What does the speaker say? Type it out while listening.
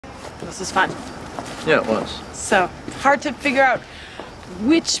This is fun. Yeah, it was. So, hard to figure out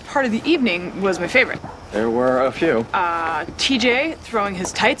which part of the evening was my favorite. There were a few. TJ throwing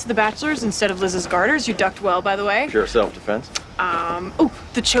his tights at the bachelors instead of Liz's garters. You ducked well, by the way. Pure self-defense.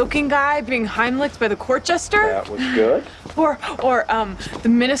 The choking guy being Heimlicked by the court jester. That was good. Or the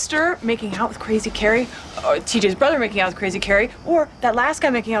minister making out with Crazy Carrie. Or TJ's brother making out with Crazy Carrie. Or that last guy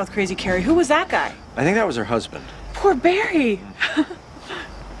making out with Crazy Carrie. Who was that guy? I think that was her husband. Poor Barry.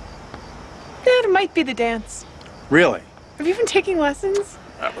 That might be the dance. Really? Have you been taking lessons?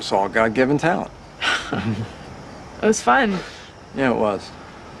 That was all God-given talent. It was fun. Yeah, it was.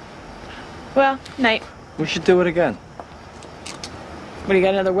 Well, night. We should do it again. What, do you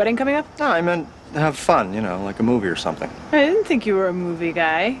got another wedding coming up? No, I meant have fun, you know, like a movie or something. I didn't think you were a movie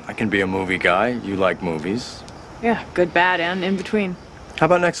guy. I can be a movie guy. You like movies. Yeah, good, bad, and in between. How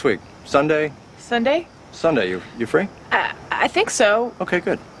about next week? Sunday? Sunday? Sunday, you free? I think so. Okay,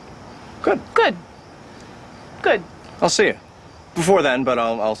 good. Good. Good. Good. I'll see you. Before then, but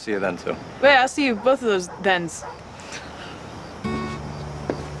I'll see you then too. Yeah, I'll see you both of those thens.